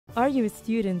Are you a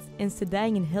student and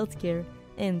studying in healthcare,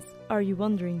 and are you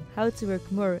wondering how to work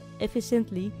more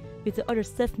efficiently with the other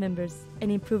staff members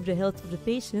and improve the health of the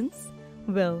patients?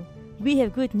 Well, we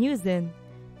have good news then.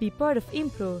 Be part of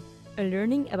INPRO, a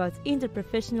learning about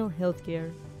interprofessional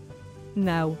healthcare.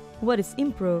 Now, what is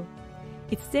INPRO?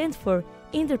 It stands for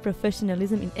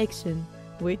Interprofessionalism in Action,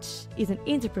 which is an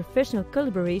interprofessional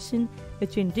collaboration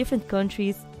between different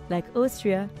countries like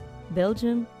Austria,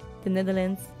 Belgium, the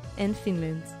Netherlands, and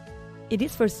Finland. It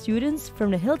is for students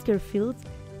from the healthcare field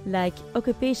like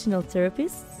occupational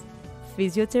therapists,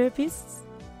 physiotherapists,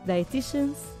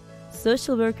 dietitians,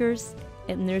 social workers,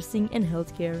 and nursing and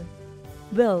healthcare.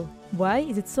 Well, why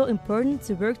is it so important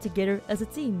to work together as a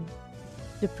team?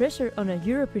 The pressure on a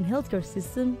European healthcare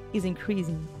system is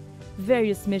increasing.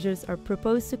 Various measures are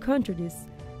proposed to counter this,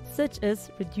 such as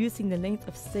reducing the length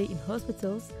of stay in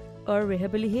hospitals or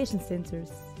rehabilitation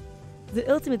centers. The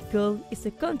ultimate goal is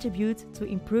to contribute to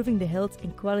improving the health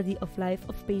and quality of life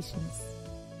of patients.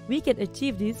 We can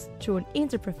achieve this through an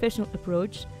interprofessional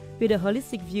approach with a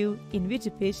holistic view in which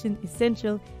the patient is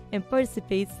central and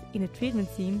participates in a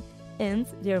treatment team, and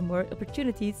there are more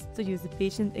opportunities to use the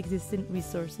patient's existing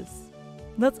resources.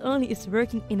 Not only is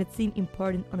working in a team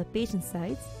important on a patient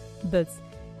side, but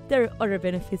there are other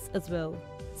benefits as well,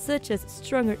 such as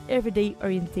stronger everyday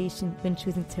orientation when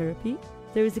choosing therapy.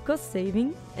 There is a cost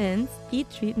saving, and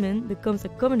each treatment becomes a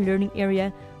common learning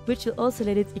area, which will also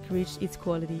let it reach its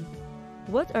quality.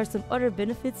 What are some other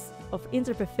benefits of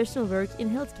interprofessional work in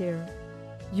healthcare?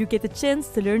 You get the chance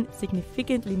to learn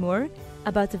significantly more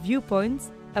about the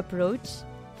viewpoints, approach,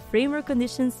 framework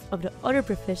conditions of the other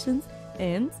professions,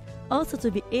 and also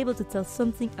to be able to tell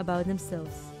something about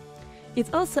themselves.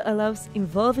 It also allows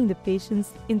involving the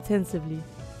patients intensively.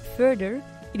 Further,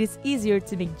 it is easier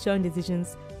to make joint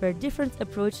decisions where different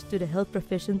approaches to the health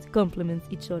professions complement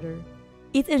each other.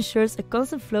 It ensures a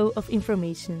constant flow of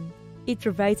information. It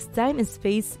provides time and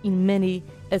space in many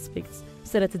aspects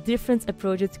so that the different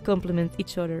approaches complement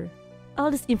each other.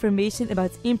 All this information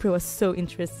about INPRO was so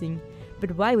interesting,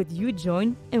 but why would you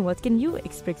join and what can you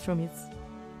expect from it?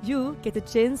 You get a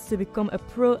chance to become a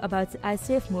pro about the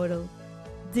ICF model.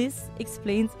 This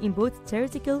explained in both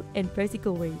theoretical and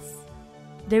practical ways.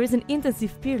 There is an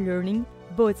intensive peer learning,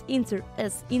 both inter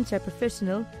as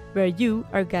intraprofessional, where you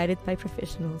are guided by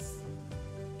professionals.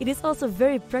 It is also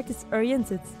very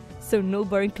practice-oriented, so no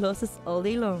boring classes all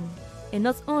day long. And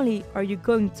not only are you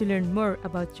going to learn more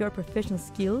about your professional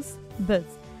skills, but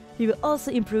you will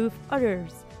also improve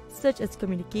others, such as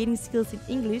communicating skills in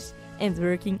English and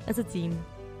working as a team.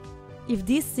 If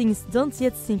these things don't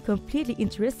yet seem completely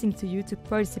interesting to you to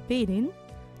participate in,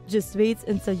 just wait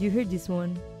until you hear this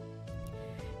one.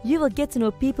 You will get to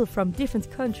know people from different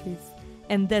countries,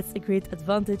 and that's a great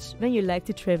advantage when you like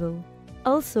to travel.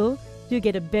 Also, you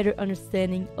get a better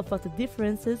understanding of what the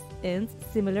differences and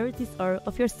similarities are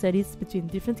of your studies between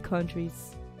different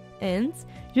countries. And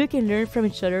you can learn from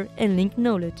each other and link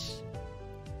knowledge.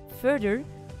 Further,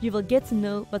 you will get to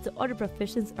know what the other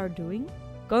professions are doing,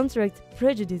 counteract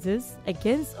prejudices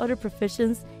against other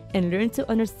professions, and learn to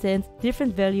understand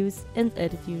different values and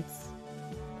attitudes.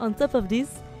 On top of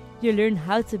this, you learn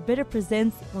how to better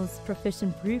present one's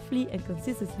profession briefly and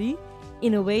consistently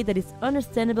in a way that is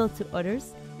understandable to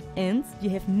others, and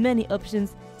you have many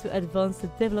options to advance the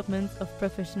development of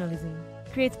professionalism.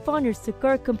 Create pointers to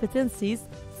core competencies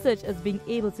such as being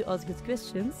able to ask good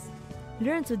questions,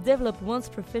 learn to develop one's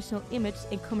professional image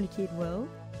and communicate well,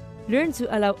 learn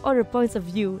to allow other points of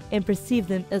view and perceive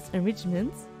them as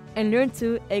enrichment, and learn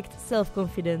to act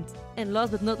self-confident. And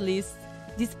last but not least,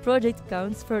 this project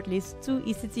counts for at least 2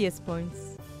 ECTS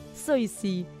points. So you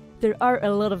see, there are a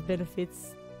lot of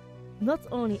benefits, not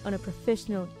only on a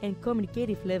professional and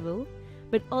communicative level,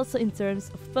 but also in terms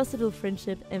of possible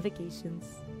friendship and vacations.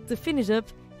 To finish up,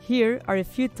 here are a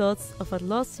few thoughts of what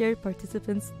last year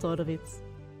participants thought of it.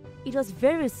 It was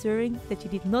very assuring that you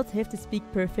did not have to speak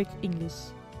perfect English.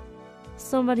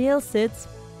 Somebody else said,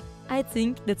 I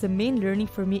think that the main learning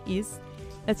for me is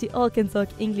that we all can talk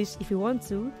English if we want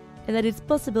to, and that it's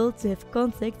possible to have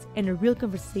contact and a real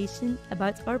conversation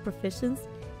about our professions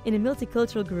in a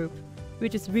multicultural group,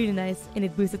 which is really nice and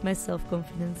it boosted my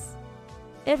self-confidence.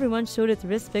 Everyone showed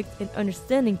respect and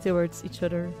understanding towards each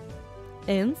other.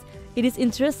 And it is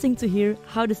interesting to hear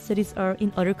how the studies are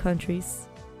in other countries.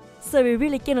 So we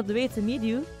really cannot wait to meet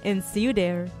you and see you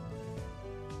there.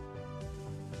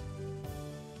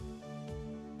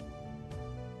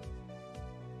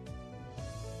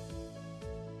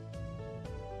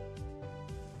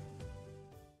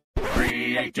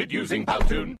 Created using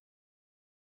Powtoon.